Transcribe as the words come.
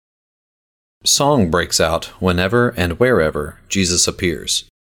Song breaks out whenever and wherever Jesus appears.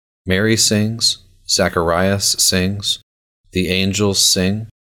 Mary sings, Zacharias sings, the angels sing,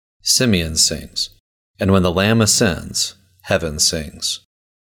 Simeon sings, and when the Lamb ascends, heaven sings.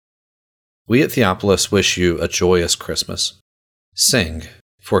 We at Theopolis wish you a joyous Christmas. Sing,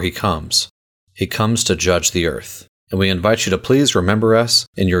 for he comes. He comes to judge the earth. And we invite you to please remember us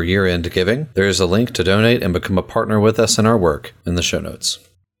in your year-end giving. There is a link to donate and become a partner with us in our work in the show notes.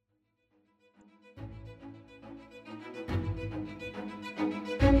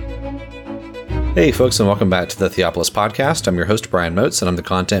 Hey folks, and welcome back to the Theopolis Podcast. I'm your host, Brian Moats, and I'm the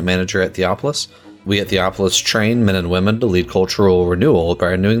content manager at Theopolis. We at Theopolis train men and women to lead cultural renewal by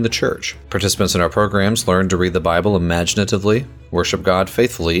renewing the church. Participants in our programs learn to read the Bible imaginatively, worship God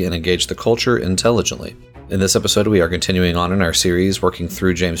faithfully, and engage the culture intelligently. In this episode, we are continuing on in our series working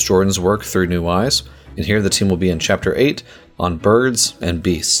through James Jordan's work through New Eyes, and here the team will be in Chapter 8 on birds and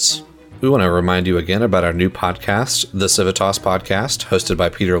beasts. We want to remind you again about our new podcast, the Civitas Podcast, hosted by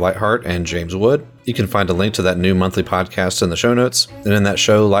Peter Leithart and James Wood. You can find a link to that new monthly podcast in the show notes. And in that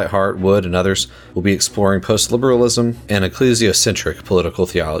show, Leithart, Wood, and others will be exploring post-liberalism and ecclesiocentric political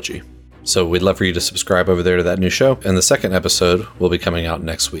theology. So we'd love for you to subscribe over there to that new show, and the second episode will be coming out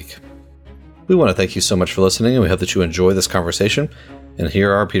next week. We want to thank you so much for listening, and we hope that you enjoy this conversation. And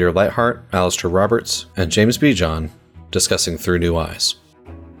here are Peter Leithart, Alistair Roberts, and James Bejon discussing Through New Eyes.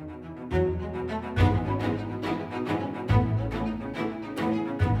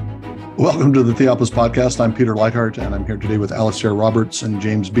 Welcome to the Theopolis Podcast. I'm Peter Leithart, and I'm here today with Alistair Roberts and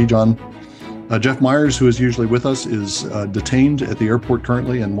James Bejon. Jeff Myers, who is usually with us, is detained at the airport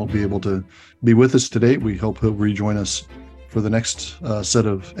currently and won't be able to be with us today. We hope he'll rejoin us for the next set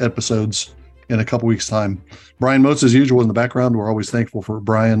of episodes in a couple weeks' time. Brian Moats, as usual, in the background. We're always thankful for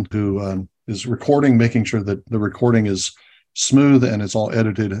Brian, who is recording, making sure that the recording is smooth and it's all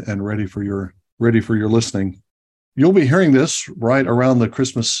edited and ready for your listening. You'll be hearing this right around the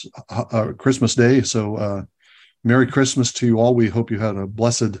Christmas day. So Merry Christmas to you all. We hope you had a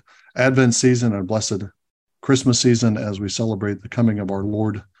blessed Advent season and a blessed Christmas season as we celebrate the coming of our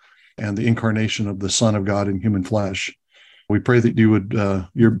Lord and the incarnation of the Son of God in human flesh. We pray that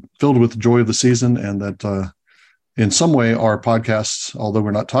you're filled with the joy of the season, and that in some way our podcasts, although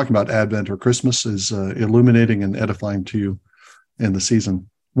we're not talking about Advent or Christmas, is illuminating and edifying to you in the season.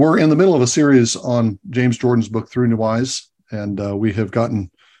 We're in the middle of a series on James Jordan's book, Through New Eyes, and we have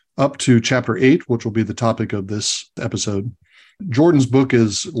gotten up to Chapter 8, which will be the topic of this episode. Jordan's book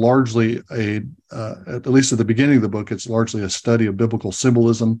is largely at least at the beginning of the book, it's largely a study of biblical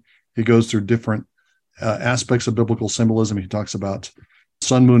symbolism. He goes through different aspects of biblical symbolism. He talks about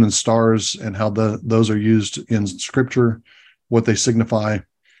sun, moon, and stars and how those are used in Scripture, what they signify,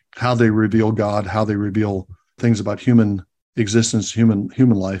 how they reveal God, how they reveal things about human existence, human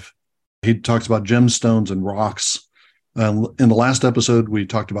life. He talks about gemstones and rocks. In the last episode, we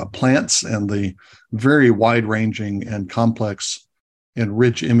talked about plants and the very wide-ranging and complex and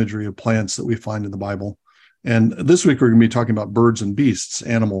rich imagery of plants that we find in the Bible. And this week, we're going to be talking about birds and beasts,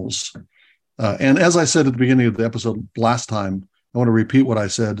 animals. And as I said at the beginning of the episode last time, I want to repeat what I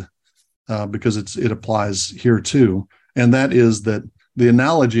said because it applies here too. And that is that the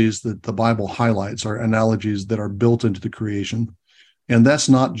analogies that the Bible highlights are analogies that are built into the creation. And that's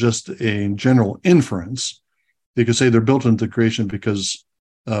not just a general inference. You could say they're built into creation because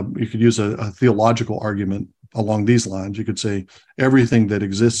you could use a theological argument along these lines. You could say everything that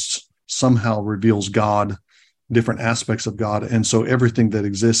exists somehow reveals God, different aspects of God. And so everything that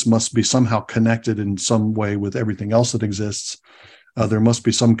exists must be somehow connected in some way with everything else that exists. There must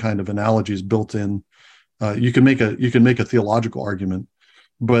be some kind of analogies built in. You can make a theological argument,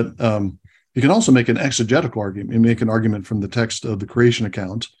 but you can also make an exegetical argument. You make an argument from the text of the creation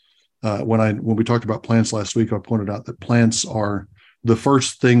account. When we talked about plants last week, I pointed out that plants are the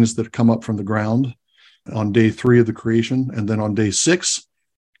first things that come up from the ground on day 3 of the creation, and then on day 6,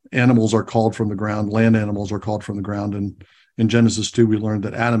 animals are called from the ground. Land animals are called from the ground, and in Genesis 2, we learned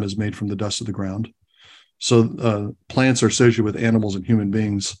that Adam is made from the dust of the ground. So plants are associated with animals and human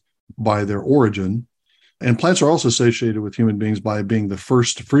beings by their origin. And plants are also associated with human beings by being the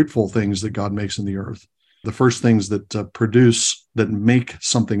first fruitful things that God makes in the earth, the first things that produce, that make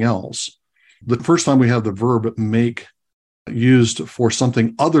something else. The first time we have the verb make used for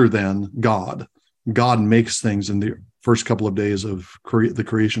something other than God. God makes things in the first couple of days of the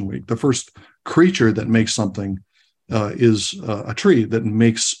creation week. The first creature that makes something is a tree that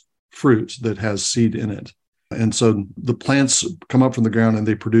makes fruit that has seed in it. And so the plants come up from the ground and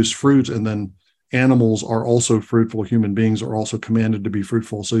they produce fruit, and then animals are also fruitful. Human beings are also commanded to be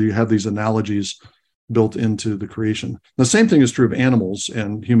fruitful. So you have these analogies built into the creation. The same thing is true of animals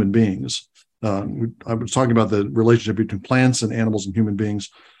and human beings. I was talking about the relationship between plants and animals and human beings,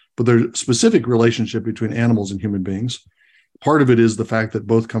 but there's a specific relationship between animals and human beings. Part of it is the fact that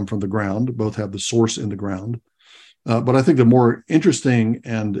both come from the ground, both have the source in the ground. But I think the more interesting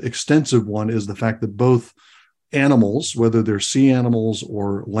and extensive one is the fact that both animals, whether they're sea animals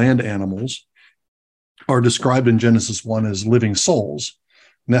or land animals, are described in Genesis 1 as living souls,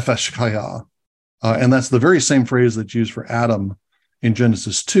 nefesh chaya. And that's the very same phrase that's used for Adam in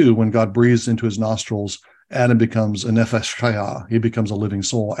Genesis 2, when God breathes into his nostrils, Adam becomes a nefesh chaya. He becomes a living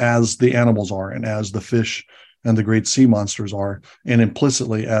soul, as the animals are, and as the fish and the great sea monsters are, and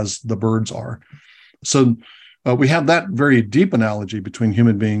implicitly as the birds are. So we have that very deep analogy between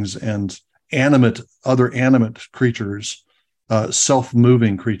human beings and other animate creatures,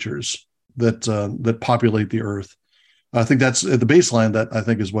 self-moving creatures that populate the earth. I think that's at the baseline. That I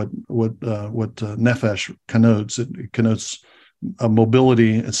think is what nefesh connotes. It connotes a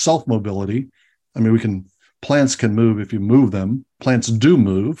mobility and self-mobility. I mean, plants can move if you move them. Plants do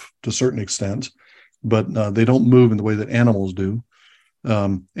move to a certain extent, but they don't move in the way that animals do.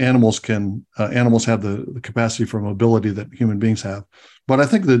 Animals have the capacity for mobility that human beings have. But I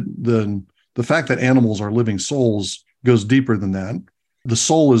think that the fact that animals are living souls goes deeper than that. The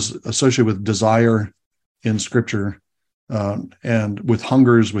soul is associated with desire in Scripture, and with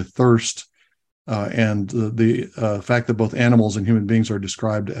hungers, with thirst, and the fact that both animals and human beings are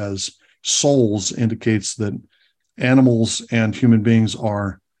described as souls indicates that animals and human beings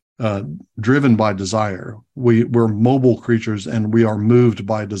are driven by desire. We're mobile creatures, and we are moved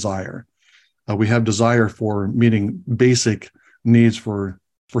by desire. We have desire for meeting basic needs for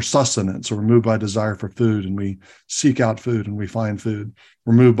sustenance. We're moved by desire for food, and we seek out food, and we find food.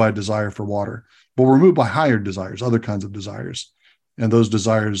 We're moved by desire for water, but we're moved by higher desires, other kinds of desires, and those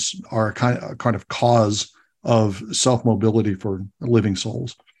desires are a kind of cause of self-mobility for living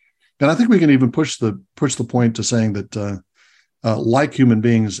souls. And I think we can even push the point to saying that like human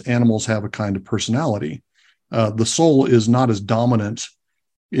beings, animals have a kind of personality. The soul is not as dominant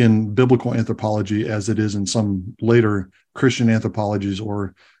in biblical anthropology as it is in some later Christian anthropologies,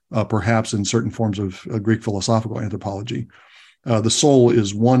 or perhaps in certain forms of Greek philosophical anthropology. The soul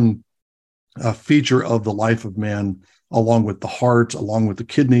is one feature of the life of man, along with the heart, along with the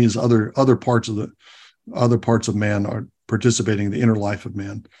kidneys. Other parts of man are participating in the inner life of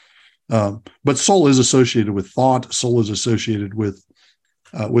man. But soul is associated with thought. Soul is associated with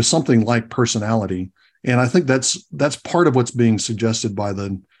something like personality, and I think that's part of what's being suggested by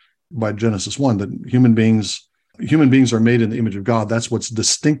Genesis 1, that human beings are made in the image of God. That's what's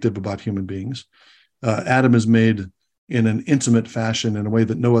distinctive about human beings. Adam is made in an intimate fashion in a way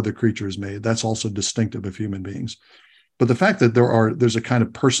that no other creature is made. That's also distinctive of human beings. But the fact that there's a kind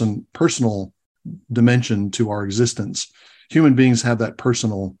of personal dimension to our existence. Human beings have that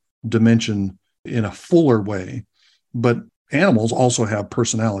personal dimension in a fuller way, but animals also have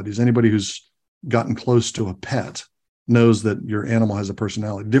personalities. Anybody who's gotten close to a pet knows that your animal has a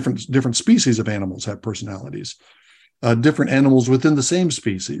personality. Different species of animals have personalities. Different animals within the same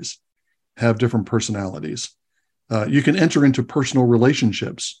species have different personalities. You can enter into personal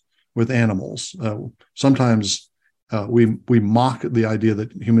relationships with animals. Sometimes we mock the idea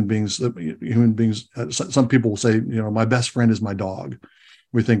that human beings. Some people will say, my best friend is my dog.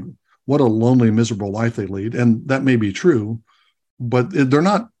 We think, what a lonely, miserable life they lead, and that may be true, but they're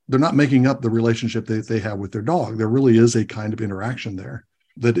not making up the relationship that they have with their dog. There really is a kind of interaction there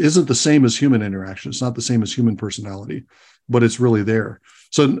that isn't the same as human interaction. It's not the same as human personality, but it's really there.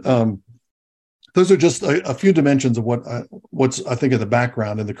 So those are just a few dimensions of what's I think in the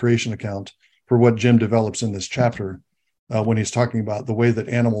background in the creation account for what Jim develops in this chapter when he's talking about the way that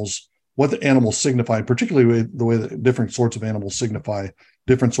what the animals signify, particularly the way that different sorts of animals signify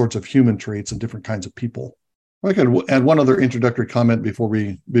different sorts of human traits and different kinds of people. I could add one other introductory comment before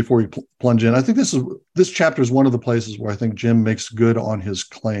we plunge in. I think this chapter is one of the places where I think Jim makes good on his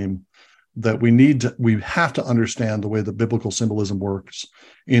claim that we have to understand the way that biblical symbolism works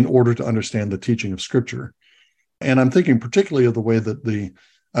in order to understand the teaching of Scripture. And I'm thinking particularly of the way that the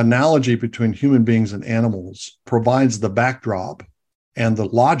analogy between human beings and animals provides the backdrop and the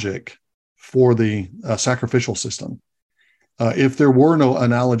logic for the sacrificial system. If there were no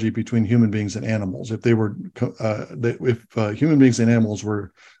analogy between human beings and animals, if human beings and animals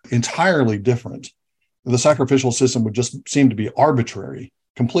were entirely different, the sacrificial system would just seem to be arbitrary,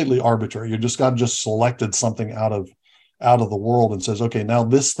 completely arbitrary. God just selected something out of the world and says, okay, now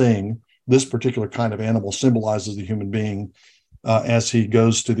this particular kind of animal symbolizes the human being as he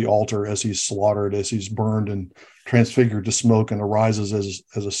goes to the altar, as he's slaughtered, as he's burned and transfigured to smoke and arises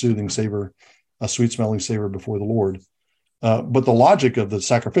as a soothing savor, a sweet smelling savor before the Lord. But the logic of the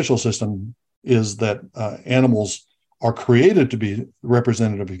sacrificial system is that animals are created to be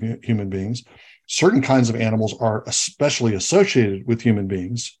representative of human beings. Certain kinds of animals are especially associated with human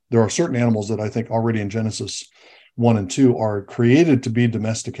beings. There are certain animals that I think already in Genesis 1 and 2 are created to be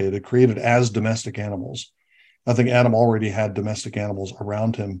domesticated, created as domestic animals. I think Adam already had domestic animals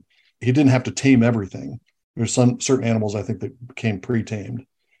around him. He didn't have to tame everything. There's some certain animals I think that became pre-tamed.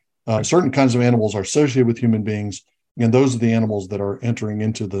 Certain kinds of animals are associated with human beings, and those are the animals that are entering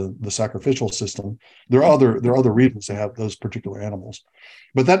into the sacrificial system. There are other reasons to have those particular animals,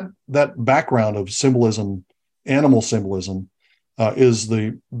 but that background of symbolism, animal symbolism, is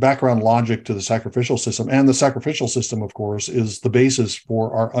the background logic to the sacrificial system. And the sacrificial system, of course, is the basis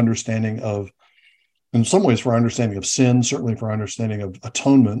for our understanding of, in some ways, for our understanding of sin, certainly for our understanding of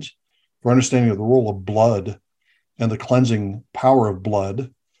atonement, for understanding of the role of blood and the cleansing power of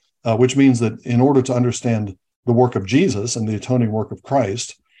blood, which means that in order to understand the work of Jesus and the atoning work of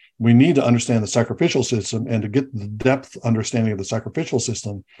Christ, we need to understand the sacrificial system. And to get the depth understanding of the sacrificial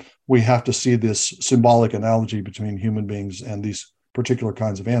system, we have to see this symbolic analogy between human beings and these particular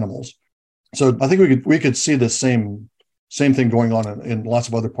kinds of animals. So I think we could see the same thing going on in lots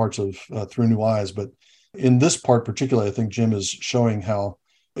of other parts of Through New Eyes. But in this part particularly, I think Jim is showing how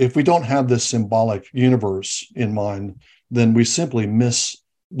if we don't have this symbolic universe in mind, then we simply miss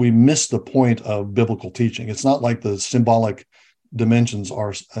the point of biblical teaching. It's not like the symbolic dimensions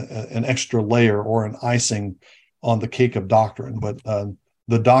are an extra layer or an icing on the cake of doctrine, but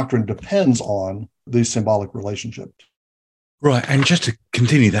the doctrine depends on these symbolic relationships. Right. And just to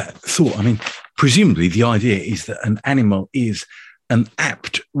continue that thought, I mean, presumably the idea is that an animal is an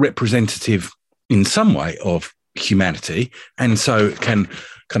apt representative in some way of humanity, and so can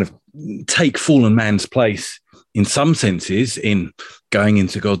kind of take fallen man's place in some senses in going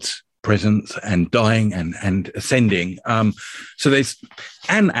into God's presence and dying and ascending. So there's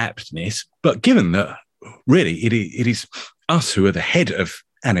an aptness, but given that really it is us who are the head of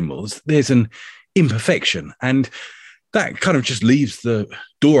animals, there's an imperfection. And that kind of just leaves the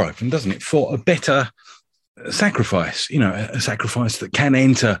door open, doesn't it, for a better sacrifice, a sacrifice that can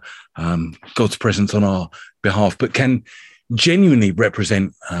enter God's presence on our behalf, but can genuinely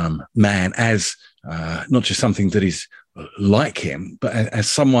represent man as not just something that is like him, but as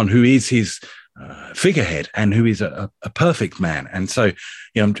someone who is his figurehead and who is a perfect man. And so,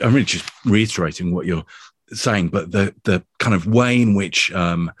 I'm really just reiterating what you're saying, but the kind of way in which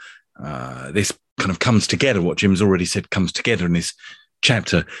this kind of comes together, what Jim's already said comes together in this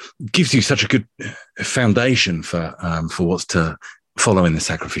chapter, gives you such a good foundation for what's to follow in the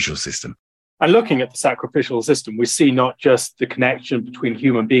sacrificial system. And looking at the sacrificial system, we see not just the connection between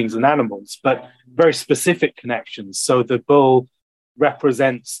human beings and animals, but very specific connections. So the bull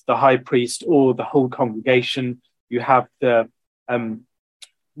represents the high priest or the whole congregation. You have the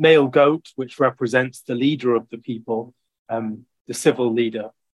male goat, which represents the leader of the people, the civil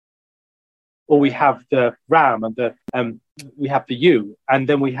leader. Or we have the ram and we have the ewe, and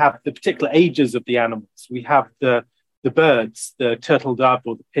then we have the particular ages of the animals. We have the birds, the turtle dove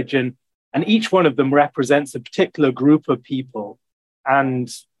or the pigeon, and each one of them represents a particular group of people.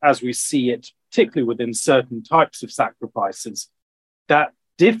 And as we see it, particularly within certain types of sacrifices, that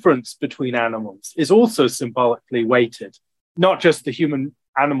difference between animals is also symbolically weighted, not just the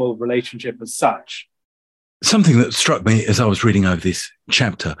human-animal relationship as such. Something that struck me as I was reading over this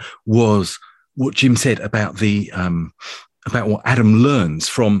chapter was what Jim said about about what Adam learns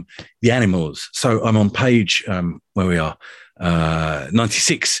from the animals. So I'm on page where we are,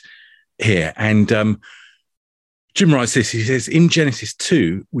 96 here, and Jim writes this. He says, in Genesis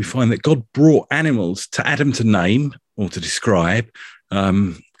 2, we find that God brought animals to Adam to name or to describe.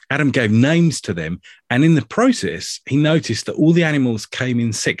 Adam gave names to them, and in the process, he noticed that all the animals came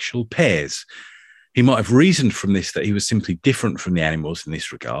in sexual pairs. He might have reasoned from this that he was simply different from the animals in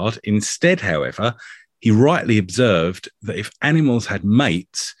this regard. Instead, however, he rightly observed that if animals had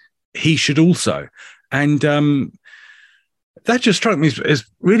mates, he should also. And that just struck me as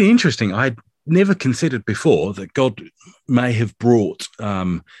really interesting. I'd never considered before that God may have brought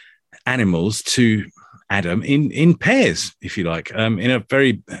animals to Adam in pairs, if you like, in a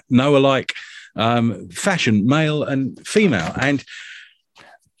very Noah-like fashion, male and female. And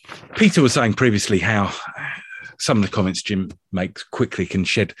Peter was saying previously how some of the comments Jim makes quickly can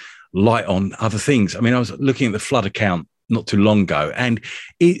shed light on other things. I mean, I was looking at the flood account not too long ago, and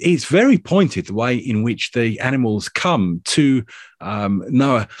it's very pointed the way in which the animals come to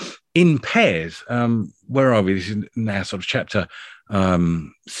Noah in pairs. Where are we? This is now sort of chapter 7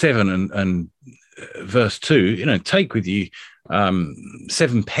 and verse 2. Take with you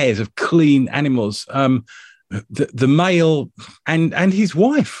 7 pairs of clean animals. the male and his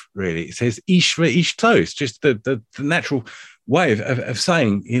wife, really. It says ish for ish toast, just the natural way of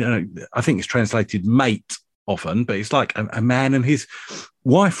saying, I think it's translated mate often, but it's like a man and his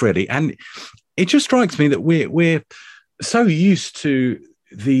wife, really. And it just strikes me that we're so used to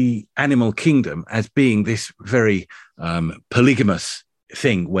the animal kingdom as being this very polygamous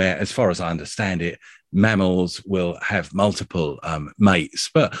thing where, as far as I understand it, mammals will have multiple mates.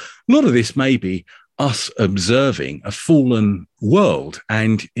 But a lot of this may be us observing a fallen world.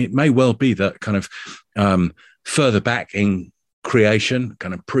 And it may well be that kind of further back in creation,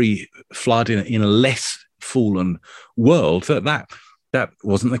 kind of pre-flood in a less fallen world, that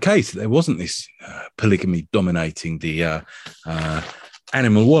wasn't the case. There wasn't this polygamy dominating the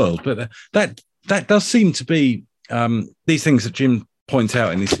animal world. But that does seem to be, these things that Jim points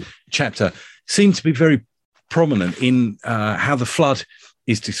out in this chapter seem to be very prominent in how the flood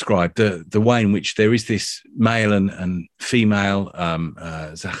is described, the way in which there is this male and female,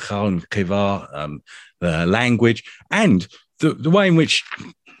 Zachar and Kevar, the language, and the way in which,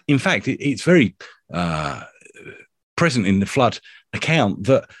 in fact, it's very present in the flood account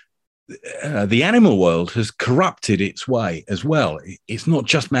that the animal world has corrupted its way as well. It's not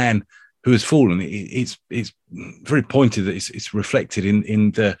just man who has fallen. It's very pointed that it's reflected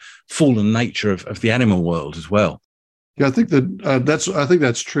in the fallen nature of the animal world as well. Yeah, I think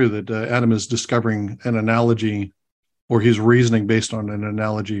that's true, that Adam is discovering an analogy, or he's reasoning based on an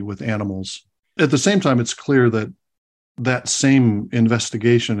analogy with animals. At the same time, it's clear that same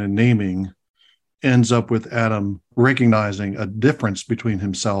investigation and naming ends up with Adam recognizing a difference between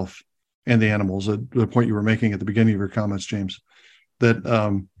himself and the animals. The point you were making at the beginning of your comments, James,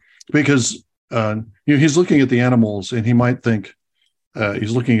 that because he's looking at the animals and he might think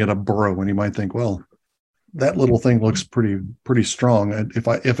he's looking at a burrow and he might think, well, that little thing looks pretty strong. And if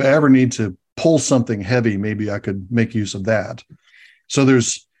I ever need to pull something heavy, maybe I could make use of that. So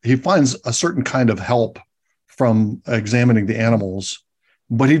he finds a certain kind of help from examining the animals,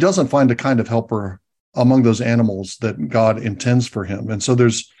 but he doesn't find a kind of helper among those animals that God intends for him. And so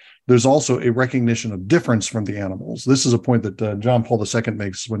there's also a recognition of difference from the animals. This is a point that John Paul II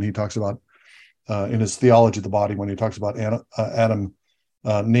makes when he talks about in his Theology of the Body, when he talks about Adam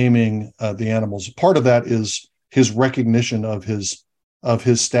naming the animals. Part of that is his recognition of his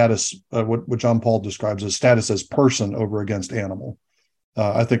status, what John Paul describes as status as person over against animal.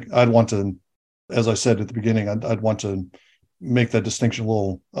 I think I'd want to, as I said at the beginning, I'd want to make that distinction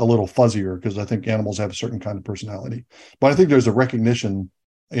a little fuzzier, because I think animals have a certain kind of personality. But I think there's a recognition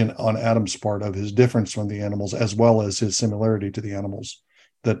on Adam's part of his difference from the animals, as well as his similarity to the animals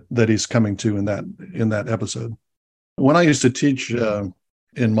that he's coming to in that episode. When I used to teach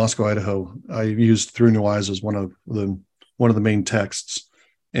in Moscow, Idaho, I used Through New Eyes as one of the main texts.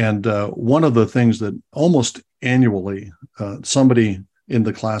 And one of the things that almost annually somebody in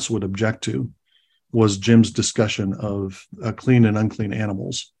the class would object to was Jim's discussion of clean and unclean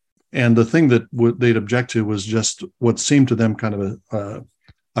animals. And the thing that they'd object to was just what seemed to them kind of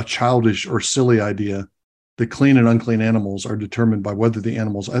a childish or silly idea that clean and unclean animals are determined by whether the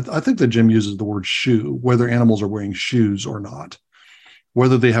animals, I think that Jim uses the word shoe, whether animals are wearing shoes or not,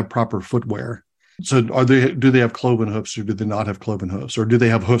 whether they have proper footwear. So do they have cloven hoofs, or do they not have cloven hoofs, or do they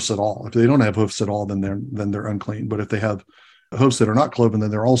have hoofs at all? If they don't have hoofs at all, then they're unclean. But if they have hoofs that are not cloven,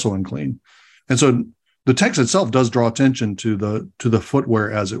 then they're also unclean. And so the text itself does draw attention to the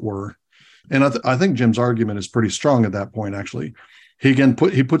footwear, as it were. And I think Jim's argument is pretty strong at that point, actually. He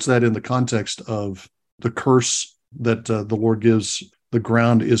puts that in the context of the curse that the Lord gives. The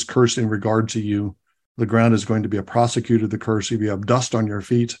ground is cursed in regard to you. The ground is going to be a prosecutor of the curse. If you have dust on your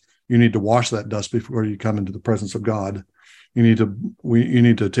feet, you need to wash that dust before you come into the presence of God. You need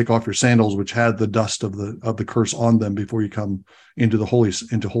to take off your sandals, which had the dust of the curse on them, before you come into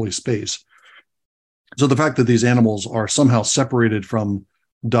holy space. So the fact that these animals are somehow separated from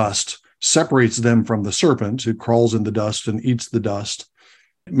dust separates them from the serpent, who crawls in the dust and eats the dust.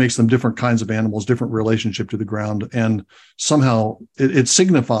 It makes them different kinds of animals, different relationship to the ground, and somehow it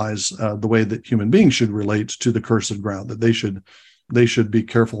signifies the way that human beings should relate to the cursed ground, that they should be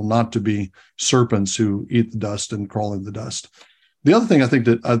careful not to be serpents who eat the dust and crawl in the dust. The other thing I think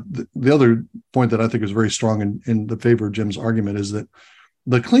that the other point that I think is very strong in the favor of Jim's argument is that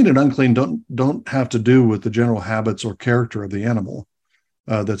the clean and unclean don't have to do with the general habits or character of the animal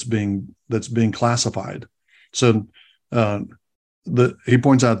that's being classified. So he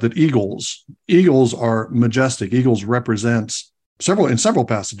points out that eagles are majestic. Eagles represents in several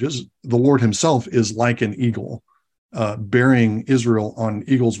passages. The Lord himself is like an eagle, bearing Israel on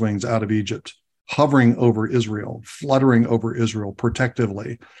eagle's wings out of Egypt, hovering over Israel, fluttering over Israel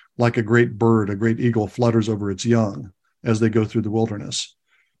protectively, like a great bird, a great eagle flutters over its young as they go through the wilderness.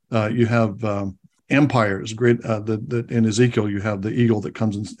 You have empires. In Ezekiel, you have the eagle that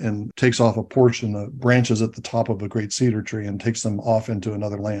comes and takes off a portion of branches at the top of a great cedar tree and takes them off into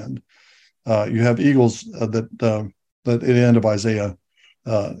another land. You have eagles that at the end of Isaiah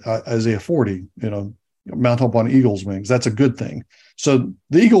 40, mount up on eagle's wings. That's a good thing. So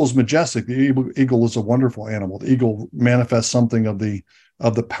the eagle is majestic. The eagle is a wonderful animal. The eagle manifests something of the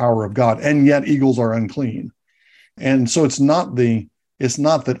power of God, and yet eagles are unclean. And so it's not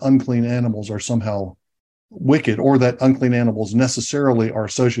that unclean animals are somehow wicked, or that unclean animals necessarily are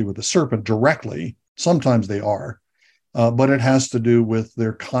associated with the serpent directly. Sometimes they are, but it has to do with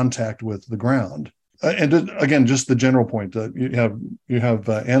their contact with the ground. And again, just the general point that you have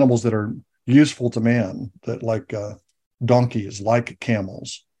animals that are useful to man, that like donkeys, like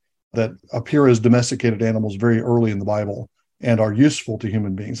camels, that appear as domesticated animals very early in the Bible and are useful to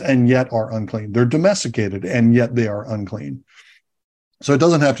human beings, and yet are unclean. They're domesticated, and yet they are unclean. So it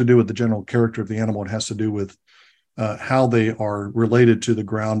doesn't have to do with the general character of the animal. It has to do with how they are related to the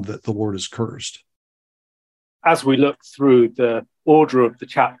ground that the Lord has cursed. As we look through the order of the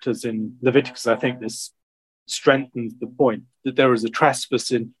chapters in Leviticus, I think this strengthens the point that there is a trespass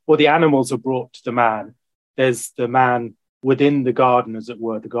the animals are brought to the man. There's the man within the garden, as it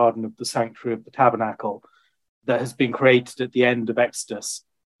were, the garden of the sanctuary of the tabernacle that has been created at the end of Exodus.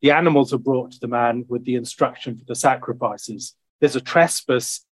 The animals are brought to the man with the instruction for the sacrifices. There's a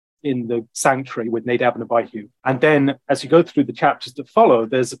trespass in the sanctuary with Nadab and Abihu. And then as you go through the chapters that follow,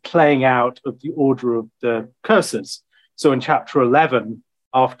 there's a playing out of the order of the curses. So in chapter 11,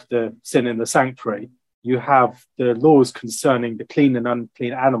 after the sin in the sanctuary, you have the laws concerning the clean and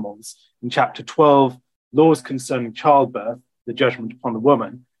unclean animals. In chapter 12, laws concerning childbirth, the judgment upon the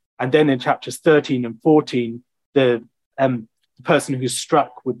woman. And then in chapters 13 and 14, the person who's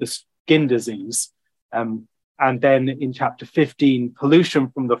struck with the skin disease. And then in chapter 15,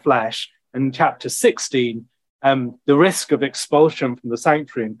 pollution from the flesh. And in chapter 16, the risk of expulsion from the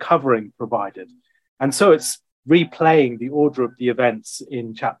sanctuary and covering provided. And so it's replaying the order of the events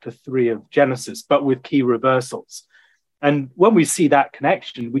in chapter 3 of Genesis, but with key reversals. And when we see that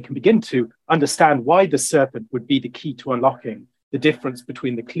connection, we can begin to understand why the serpent would be the key to unlocking the difference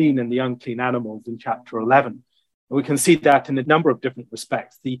between the clean and the unclean animals in chapter 11. And we can see that in a number of different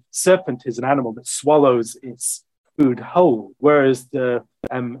respects. The serpent is an animal that swallows its food whole, whereas the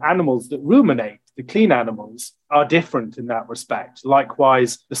animals that ruminate, the clean animals, are different in that respect.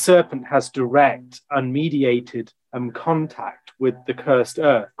 Likewise, the serpent has direct, unmediated contact with the cursed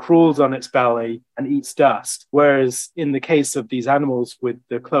earth, crawls on its belly and eats dust. Whereas in the case of these animals with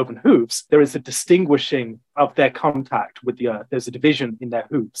the cloven hoofs, there is a distinguishing of their contact with the earth. There's a division in their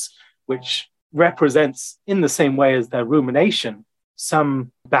hoofs, which represents, in the same way as their rumination,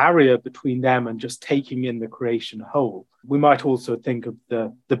 some barrier between them and just taking in the creation whole. We might also think of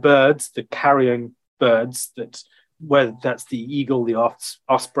the birds, the carrying birds, that whether that's the eagle, the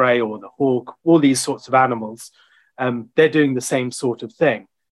osprey, or the hawk, all these sorts of animals, they're doing the same sort of thing.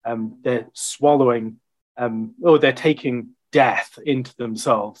 They're swallowing, or they're taking death into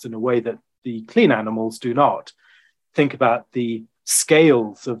themselves in a way that the clean animals do not. Think about the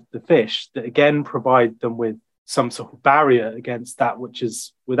scales of the fish that again provide them with some sort of barrier against that which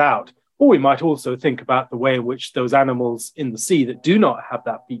is without. Or we might also think about the way in which those animals in the sea that do not have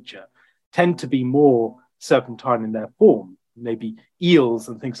that feature tend to be more serpentine in their form, maybe eels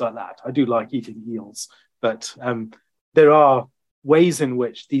and things like that. I do like eating eels, but there are ways in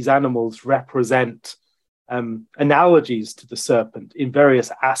which these animals represent analogies to the serpent in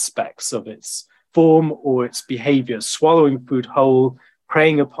various aspects of its form or its behavior, swallowing food whole,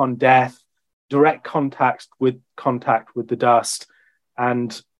 preying upon death, direct contact with the dust.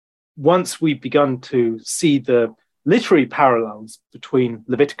 And once we've begun to see the literary parallels between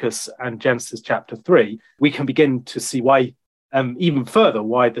Leviticus and Genesis chapter 3, we can begin to see why, even further,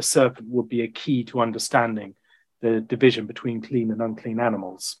 why the serpent would be a key to understanding the division between clean and unclean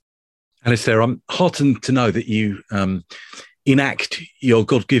animals. Alistair, I'm heartened to know that you enact your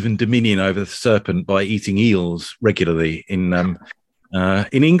God-given dominion over the serpent by eating eels regularly in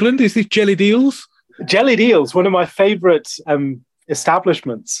England. Is this jellied eels? Jellied eels, one of my favourite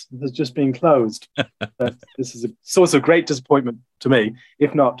establishments, has just been closed. This is a source of great disappointment to me,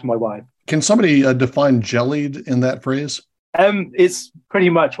 if not to my wife. Can somebody define jellied in that phrase? It's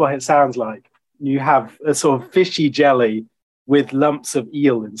pretty much what it sounds like. You have a sort of fishy jelly with lumps of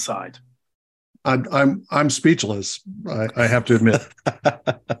eel inside. I'm speechless. I have to admit,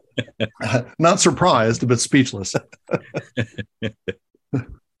 not surprised, but speechless.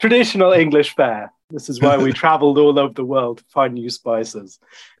 Traditional English fare. This is why we traveled all over the world to find new spices.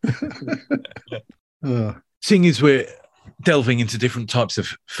 Seeing as we're delving into different types of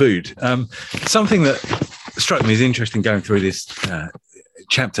food, something that struck me as interesting going through this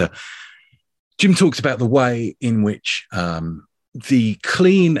chapter, Jim talks about the way in which the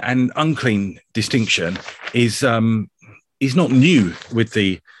clean and unclean distinction is not new with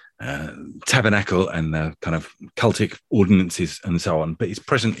the tabernacle and the kind of cultic ordinances and so on, but it's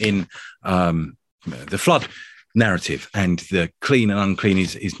present in the flood narrative, and the clean and unclean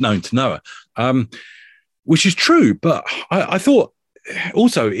is known to Noah, which is true. But I thought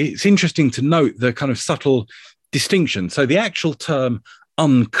also it's interesting to note the kind of subtle distinction. So the actual term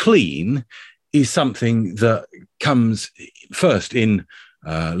unclean is something that comes first in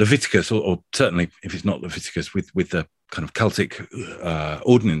Leviticus, or certainly if it's not Leviticus, with the kind of cultic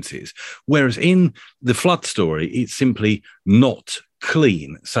ordinances, whereas in the flood story, it's simply not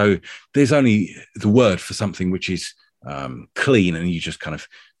clean. So there's only the word for something which is clean, and you just kind of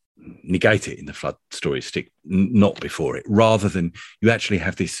negate it in the flood story, stick not before it, rather than you actually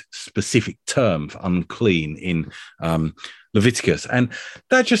have this specific term for unclean in Leviticus. And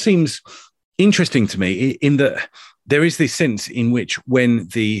that just seems interesting to me, in that there is this sense in which when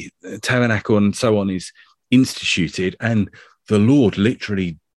the tabernacle and so on is instituted and the Lord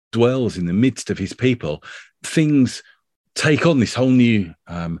literally dwells in the midst of his people, things take on this whole new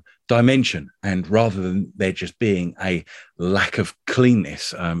dimension. And rather than there just being a lack of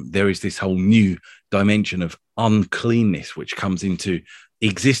cleanness, there is this whole new dimension of uncleanness which comes into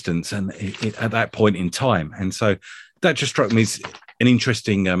existence and at that point in time. And so that just struck me as an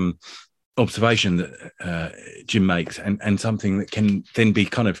interesting observation that Jim makes, and something that can then be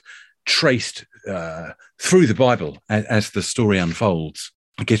kind of traced through the Bible as the story unfolds.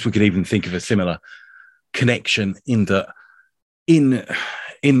 I guess we could even think of a similar connection in that in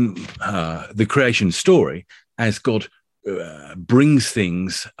the creation story, as God brings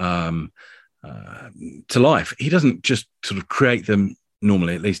things to life, he doesn't just sort of create them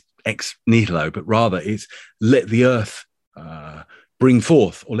normally, at least ex nihilo, but rather it's let the earth bring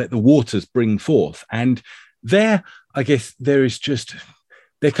forth, or let the waters bring forth. And there, I guess there is just,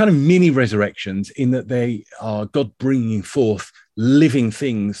 they're kind of mini resurrections in that they are God bringing forth living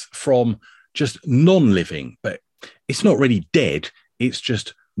things from just non-living, but it's not really dead, it's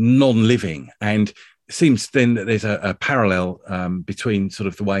just non-living. And it seems then that there's a parallel between sort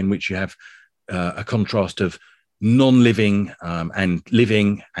of the way in which you have a contrast of non-living and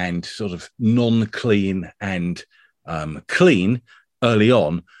living, and sort of non-clean and clean early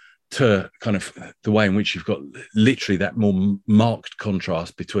on, to kind of the way in which you've got literally that more marked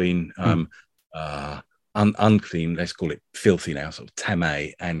contrast between unclean, let's call it filthy now, sort of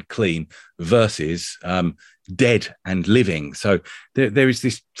tamei, and clean, versus dead and living. So there is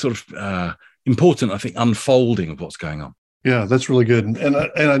this sort of important, I think, unfolding of what's going on. Yeah, that's really good. And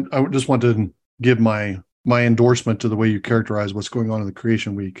I just want to give my endorsement to the way you characterize what's going on in the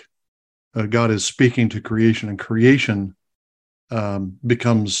creation week. God is speaking to creation, and creation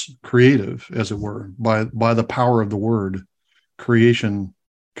becomes creative, as it were, by the power of the word. Creation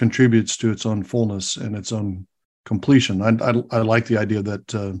contributes to its own fullness and its own completion. I like the idea that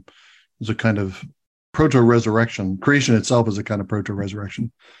there's a kind of proto-resurrection. Creation itself is a kind of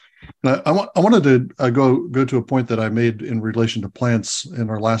proto-resurrection. I wanted to go to a point that I made in relation to plants in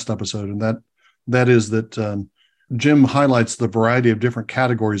our last episode, and that is that Jim highlights the variety of different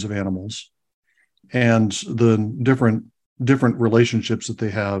categories of animals and the different relationships that they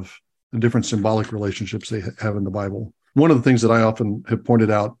have, the different symbolic relationships they have in the Bible. One of the things that I often have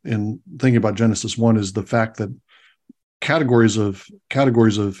pointed out in thinking about Genesis 1 is the fact that categories of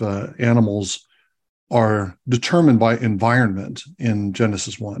animals are determined by environment in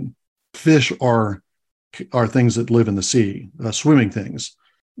Genesis 1. Fish are things that live in the sea, swimming things.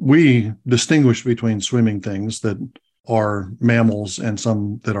 We distinguish between swimming things that are mammals and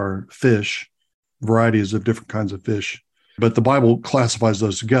some that are fish, varieties of different kinds of fish. But the Bible classifies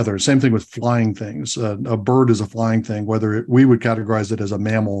those together. Same thing with flying things. A bird is a flying thing, whether we would categorize it as a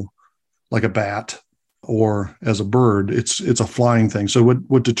mammal, like a bat, or as a bird, it's a flying thing. So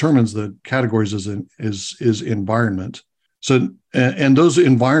what determines the categories is environment. So and those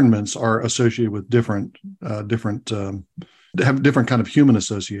environments are associated with different have different kind of human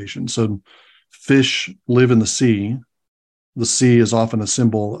associations. So fish live in the sea. The sea is often a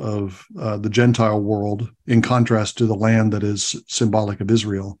symbol of the Gentile world, in contrast to the land that is symbolic of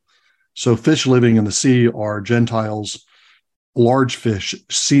Israel. So fish living in the sea are Gentiles. Large fish,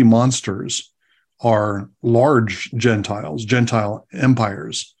 sea monsters, are large Gentiles, Gentile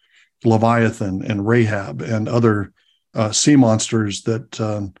empires, Leviathan and Rahab and other sea monsters that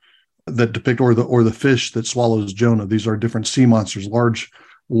depict, or the fish that swallows Jonah. These are different sea monsters,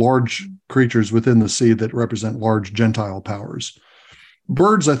 large creatures within the sea that represent large Gentile powers.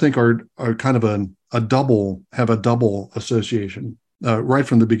 Birds, I think, are kind of a double association. Right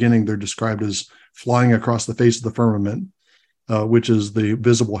from the beginning, they're described as flying across the face of the firmament, which is the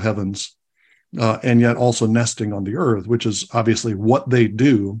visible heavens, and yet also nesting on the earth, which is obviously what they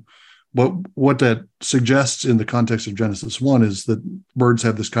do. But what that suggests in the context of Genesis 1 is that birds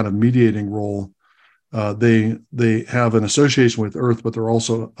have this kind of mediating role. They have an association with earth, but they're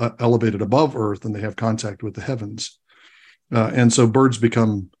also elevated above earth, and they have contact with the heavens. And so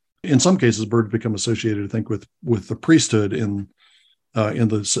in some cases, birds become associated, I think, with the priesthood in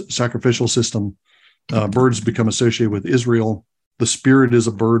the sacrificial system. Birds become associated with Israel. The spirit is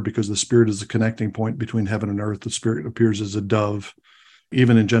a bird because the spirit is the connecting point between heaven and earth. The spirit appears as a dove.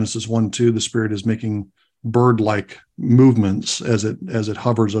 Even in Genesis 1-2, the spirit is making bird-like movements as it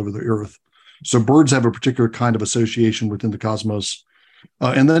hovers over the earth. So birds have a particular kind of association within the cosmos.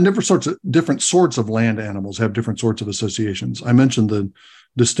 And then different sorts of land animals have different sorts of associations. I mentioned the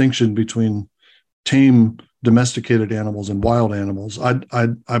distinction between tame, domesticated animals and wild animals.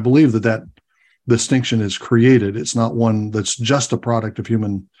 I believe that distinction is created. It's not one that's just a product of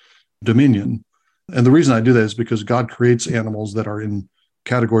human dominion. And the reason I do that is because God creates animals that are in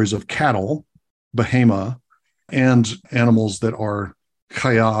categories of cattle, behemoth, and animals that are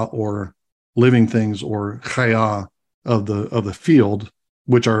chaya, or living things, or chaya of the field,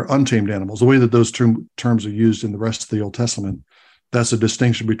 which are untamed animals. The way that those terms are used in the rest of the Old Testament, that's a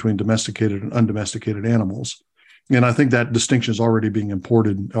distinction between domesticated and undomesticated animals. And I think that distinction is already being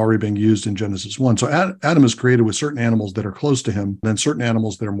used in Genesis 1. So Adam is created with certain animals that are close to him, and certain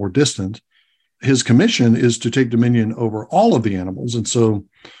animals that are more distant. His commission is to take dominion over all of the animals. And so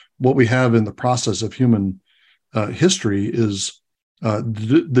what we have in the process of human history is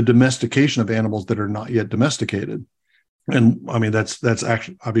the domestication of animals that are not yet domesticated. And I mean, that's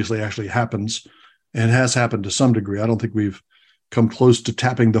actually happens, and has happened to some degree. I don't think we've come close to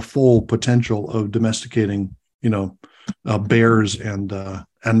tapping the full potential of domesticating, bears and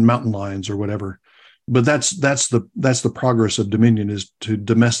mountain lions or whatever. But that's the progress of dominion, is to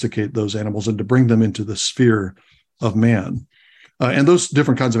domesticate those animals and to bring them into the sphere of man. And those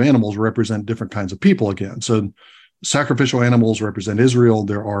different kinds of animals represent different kinds of people again. So sacrificial animals represent Israel.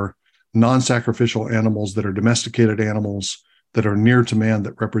 There are non-sacrificial animals that are domesticated animals that are near to man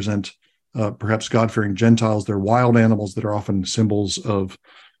that represent perhaps God-fearing Gentiles. They're wild animals that are often symbols of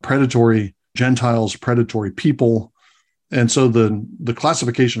predatory Gentiles, predatory people. And so the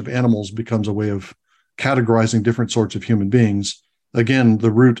classification of animals becomes a way of categorizing different sorts of human beings. Again, the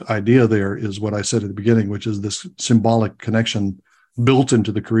root idea there is what I said at the beginning, which is this symbolic connection built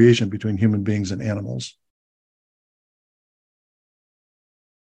into the creation between human beings and animals.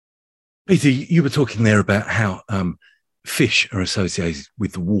 Peter, you were talking there about how fish are associated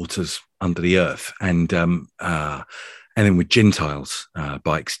with the waters under the earth, and then with Gentiles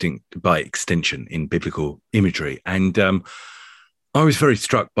by extension in biblical imagery. And I was very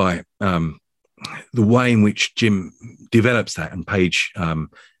struck by the way in which Jim develops that on page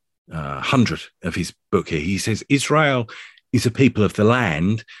 100 of his book here. He says, Israel is a people of the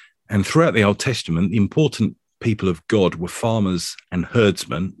land, and throughout the Old Testament, the important people of God were farmers and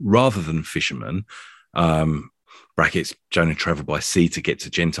herdsmen rather than fishermen. Brackets, Jonah traveled by sea to get to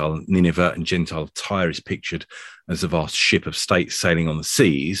Gentile Nineveh, and Gentile Tyre is pictured as a vast ship of state sailing on the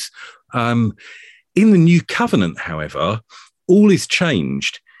seas. In the New Covenant, however, all is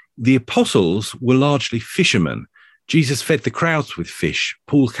changed. The apostles were largely fishermen. Jesus fed the crowds with fish.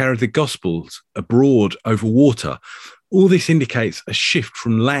 Paul carried the gospels abroad over water. All this indicates a shift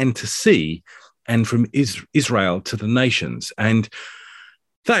from land to sea and from Israel to the nations. And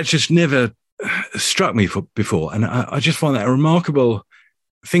that just never struck me before. And I just find that a remarkable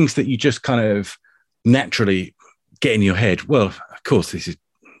things that you just kind of naturally get in your head. Well, of course, this is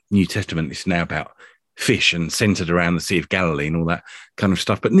New Testament. It's now about fish and centered around the Sea of Galilee and all that kind of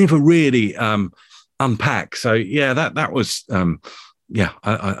stuff, but never really unpack. So yeah, that was,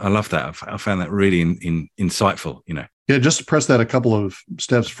 I love that. I found that really insightful, Yeah, just to press that a couple of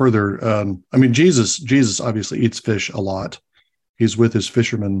steps further. Jesus obviously eats fish a lot. He's with his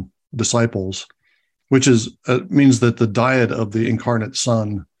fishermen disciples, which means that the diet of the incarnate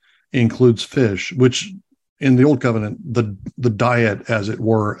Son includes fish, which in the Old Covenant, the diet, as it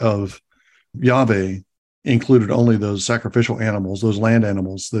were, of Yahweh included only those sacrificial animals, those land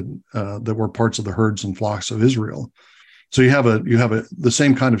animals that were parts of the herds and flocks of Israel. So you have the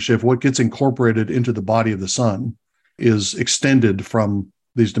same kind of shift. What gets incorporated into the body of the Son is extended from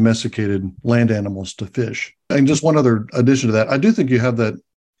these domesticated land animals to fish. And just one other addition to that, I do think you have that,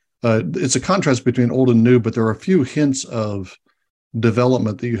 it's a contrast between old and new, but there are a few hints of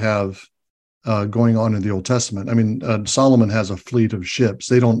development that you have going on in the Old Testament. I mean, Solomon has a fleet of ships.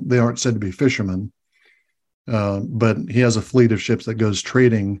 They aren't said to be fishermen, but he has a fleet of ships that goes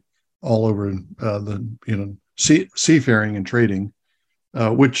trading all over seafaring and trading,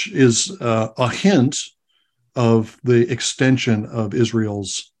 which is a hint of the extension of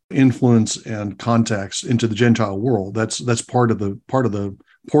Israel's influence and contacts into the Gentile world. That's part of the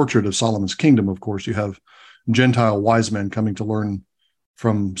portrait of Solomon's kingdom. Of course, you have Gentile wise men coming to learn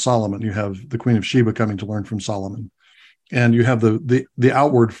from Solomon. You have the Queen of Sheba coming to learn from Solomon, and you have the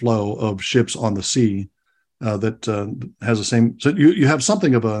outward flow of ships on the sea that has the same. So you have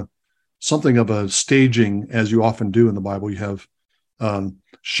something of a staging, as you often do in the Bible. You have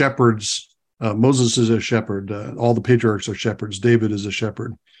shepherds. Moses is a shepherd. All the patriarchs are shepherds. David is a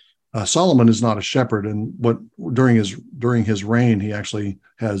shepherd. Solomon is not a shepherd, and during his reign, he actually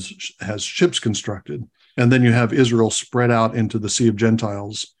has ships constructed. And then you have Israel spread out into the Sea of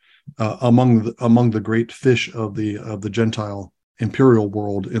Gentiles among the great fish of the Gentile imperial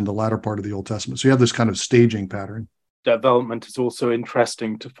world in the latter part of the Old Testament. So you have this kind of staging pattern. Development is also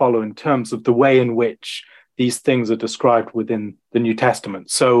interesting to follow in terms of the way in which these things are described within the New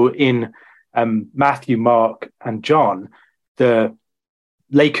Testament. So in Matthew, Mark, and John, the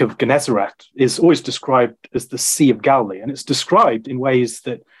Lake of Gennesaret is always described as the Sea of Galilee, and it's described in ways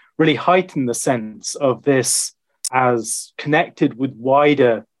that really heighten the sense of this as connected with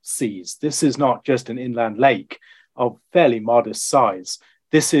wider seas. This is not just an inland lake of fairly modest size.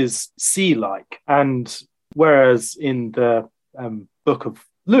 This is sea-like, and whereas in the book of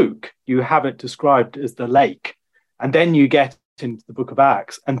Luke, you have it described as the lake, and then you get into the book of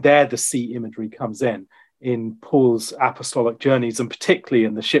Acts, and there the sea imagery comes in Paul's apostolic journeys, and particularly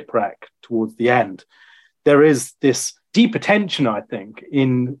in the shipwreck towards the end. There is this deep attention, I think,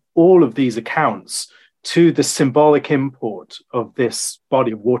 in all of these accounts to the symbolic import of this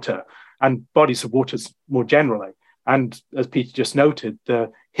body of water and bodies of waters more generally. And as Peter just noted,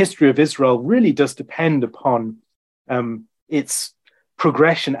 the history of Israel really does depend upon its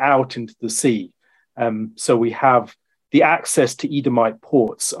progression out into the sea. So we have the access to Edomite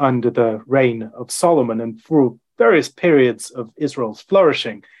ports under the reign of Solomon, and for various periods of Israel's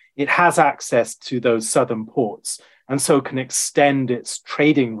flourishing, it has access to those southern ports, and so can extend its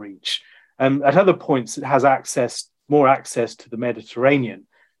trading reach. At other points, it has more access to the Mediterranean.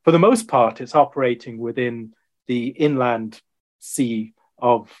 For the most part, it's operating within the inland Sea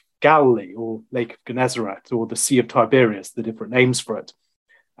of Galilee, or Lake of Gennesaret, or the Sea of Tiberias, the different names for it.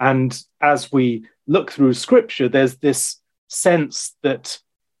 And as we look through Scripture, there's this sense that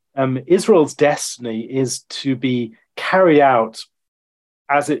Israel's destiny is to be carried out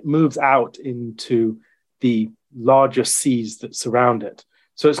as it moves out into the larger seas that surround it.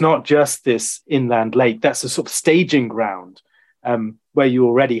 So it's not just this inland lake. That's a sort of staging ground where you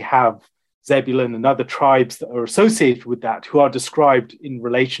already have Zebulun and other tribes that are associated with that, who are described in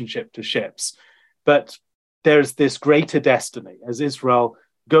relationship to ships. But there's this greater destiny as Israel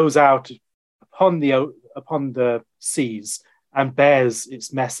goes out upon the seas and bears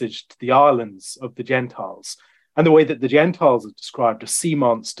its message to the islands of the Gentiles. And the way that the Gentiles are described as sea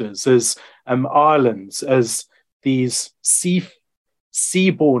monsters, as islands, as these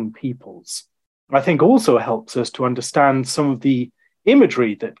seaborne peoples, I think also helps us to understand some of the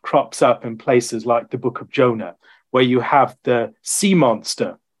imagery that crops up in places like the book of Jonah, where you have the sea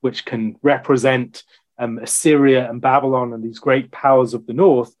monster, which can represent Assyria and Babylon and these great powers of the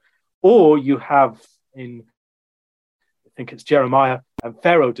north, or you have in, I think it's Jeremiah, and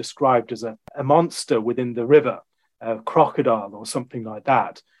Pharaoh described as a monster within the river, a crocodile or something like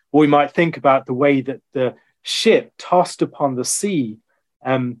that. Or we might think about the way that the ship tossed upon the sea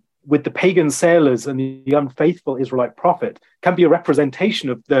with the pagan sailors and the unfaithful Israelite prophet can be a representation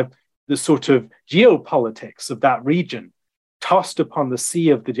of the sort of geopolitics of that region, tossed upon the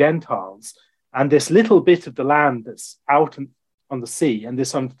sea of the Gentiles, and this little bit of the land that's out on the sea, and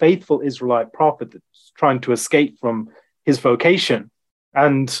this unfaithful Israelite prophet that's trying to escape from his vocation,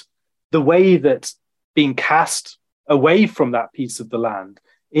 and the way that being cast away from that piece of the land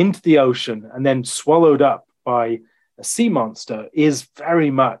into the ocean and then swallowed up by a sea monster is very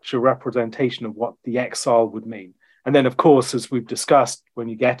much a representation of what the exile would mean. And then, of course, as we've discussed, when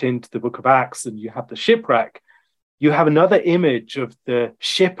you get into the book of Acts and you have the shipwreck, you have another image of the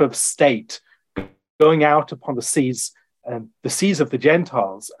ship of state going out upon the seas of the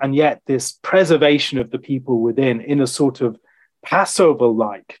Gentiles, and yet this preservation of the people within in a sort of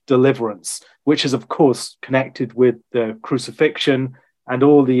Passover-like deliverance, which is, of course, connected with the crucifixion and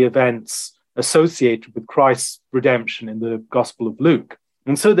all the events associated with Christ's redemption in the Gospel of Luke.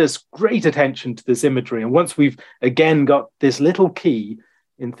 And so there's great attention to this imagery. And once we've again got this little key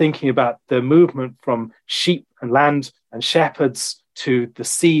in thinking about the movement from sheep and land and shepherds to the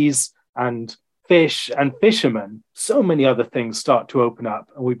seas and fish and fishermen, so many other things start to open up,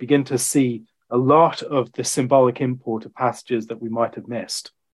 and we begin to see a lot of the symbolic import of passages that we might have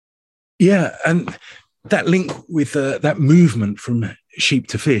missed. Yeah, and that link with that movement from sheep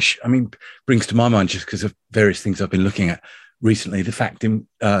to fish, I mean, brings to my mind, just because of various things I've been looking at recently, the fact in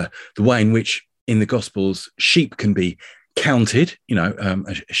the way in which in the Gospels sheep can be counted.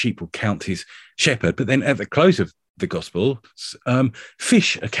 A sheep will count his shepherd, but then at the close of the Gospel,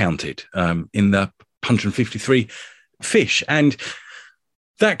 fish are counted in the 153 fish. And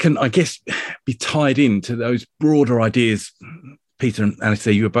that can, I guess, be tied into those broader ideas, Peter and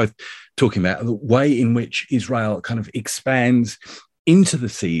Alistair, you were both talking about, the way in which Israel kind of expands into the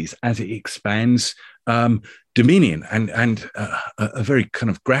seas as it expands dominion, and a very kind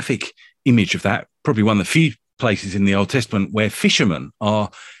of graphic image of that, probably one of the few places in the Old Testament where fishermen are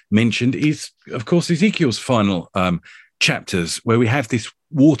mentioned, is, of course, Ezekiel's final chapters, where we have this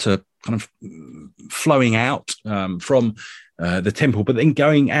water kind of flowing out from the temple, but then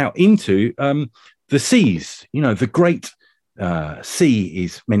going out into the seas. The great sea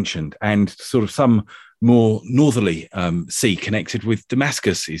is mentioned, and sort of some more northerly sea connected with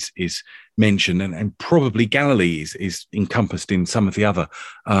Damascus is mentioned, and probably Galilee is encompassed in some of the other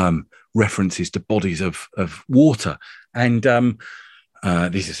references to bodies of water. And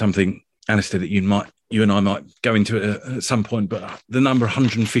this is something, Alistair, that you and I might go into at some point, but the number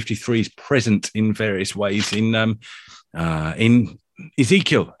 153 is present in various ways in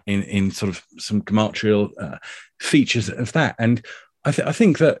Ezekiel, in sort of some gematria features of that. And I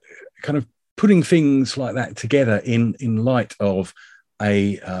think that kind of putting things like that together in light of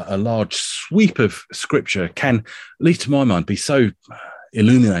a large sweep of scripture can, at least to my mind, be so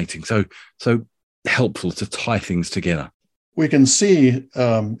illuminating, so helpful to tie things together. We can see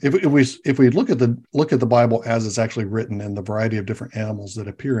if we look at the Bible as it's actually written and the variety of different animals that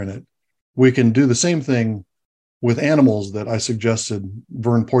appear in it, we can do the same thing with animals that I suggested,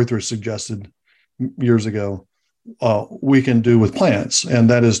 Vern Poythress suggested years ago. We can do with plants, and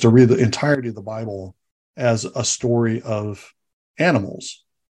that is to read the entirety of the Bible as a story of animals.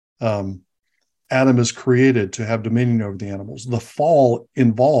 Adam is created to have dominion over the animals. The fall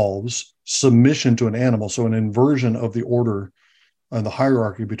involves submission to an animal, so an inversion of the order and the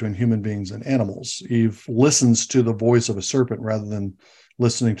hierarchy between human beings and animals. Eve listens to the voice of a serpent rather than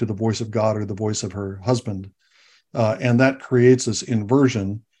listening to the voice of God or the voice of her husband. And that creates this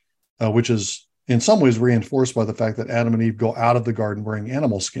inversion, which is in some ways reinforced by the fact that Adam and Eve go out of the garden wearing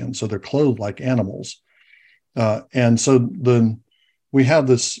animal skin, so they're clothed like animals. And so then we have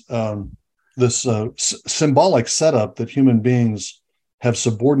this symbolic setup that human beings have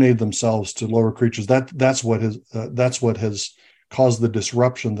subordinated themselves to lower creatures. That's what has caused the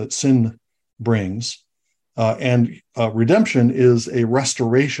disruption that sin brings. And redemption is a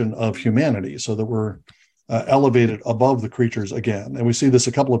restoration of humanity, so that we're elevated above the creatures again. And we see this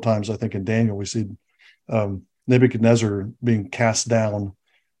a couple of times, I think, in Daniel. We see Nebuchadnezzar being cast down,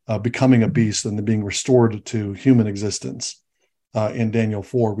 becoming a beast, and then being restored to human existence. In Daniel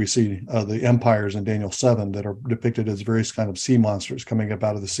 4, we see the empires in Daniel 7 that are depicted as various kind of sea monsters coming up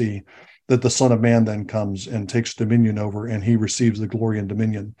out of the sea, that the Son of Man then comes and takes dominion over, and he receives the glory and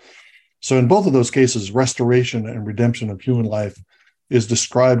dominion. So in both of those cases, restoration and redemption of human life is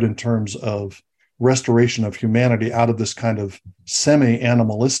described in terms of restoration of humanity out of this kind of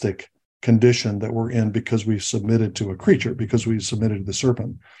semi-animalistic condition that we're in because we've submitted to a creature, because we've submitted to the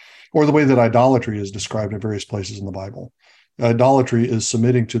serpent, or the way that idolatry is described in various places in the Bible. Idolatry is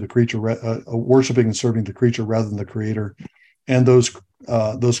submitting to the creature, worshiping and serving the creature rather than the creator. And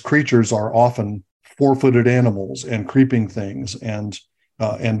those creatures are often four-footed animals and creeping things and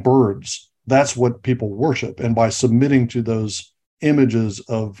birds. That's what people worship. And by submitting to those images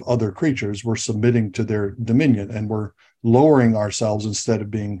of other creatures, we're submitting to their dominion, and we're lowering ourselves instead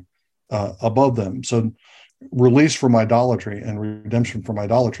of being above them. So release from idolatry and redemption from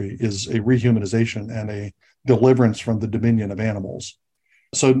idolatry is a rehumanization and a deliverance from the dominion of animals.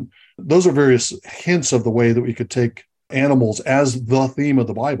 So those are various hints of the way that we could take animals as the theme of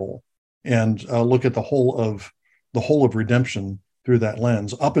the Bible and look at the whole of redemption through that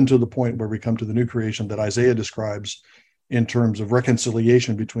lens, up until the point where we come to the new creation that Isaiah describes in terms of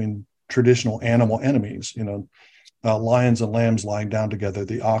reconciliation between traditional animal enemies, lions and lambs lying down together,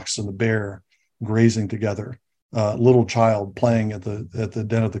 the ox and the bear grazing together, little child playing at the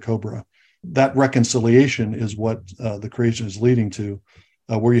den of the cobra. that reconciliation is what the creation is leading to,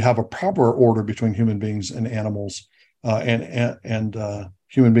 where you have a proper order between human beings and animals, and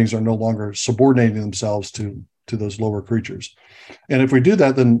human beings are no longer subordinating themselves to those lower creatures. And if we do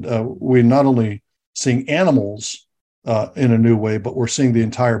that, then we're not only seeing animals in a new way, but we're seeing the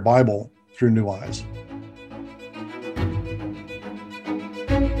entire Bible through new eyes.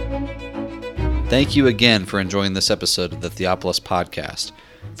 Thank you again for enjoying this episode of the Theopolis Podcast.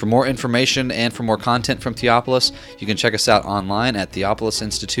 For more information and for more content from Theopolis, you can check us out online at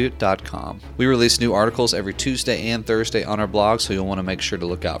theopolisinstitute.com. We release new articles every Tuesday and Thursday on our blog, so you'll want to make sure to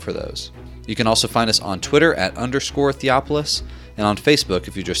look out for those. You can also find us on Twitter at _Theopolis and on Facebook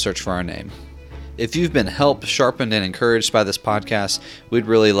if you just search for our name. If you've been helped, sharpened, and encouraged by this podcast, we'd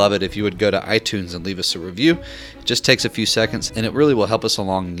really love it if you would go to iTunes and leave us a review. It just takes a few seconds, and it really will help us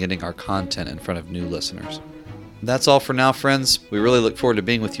along in getting our content in front of new listeners. That's all for now, friends. We really look forward to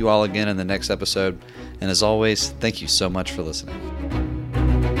being with you all again in the next episode. And as always, thank you so much for listening.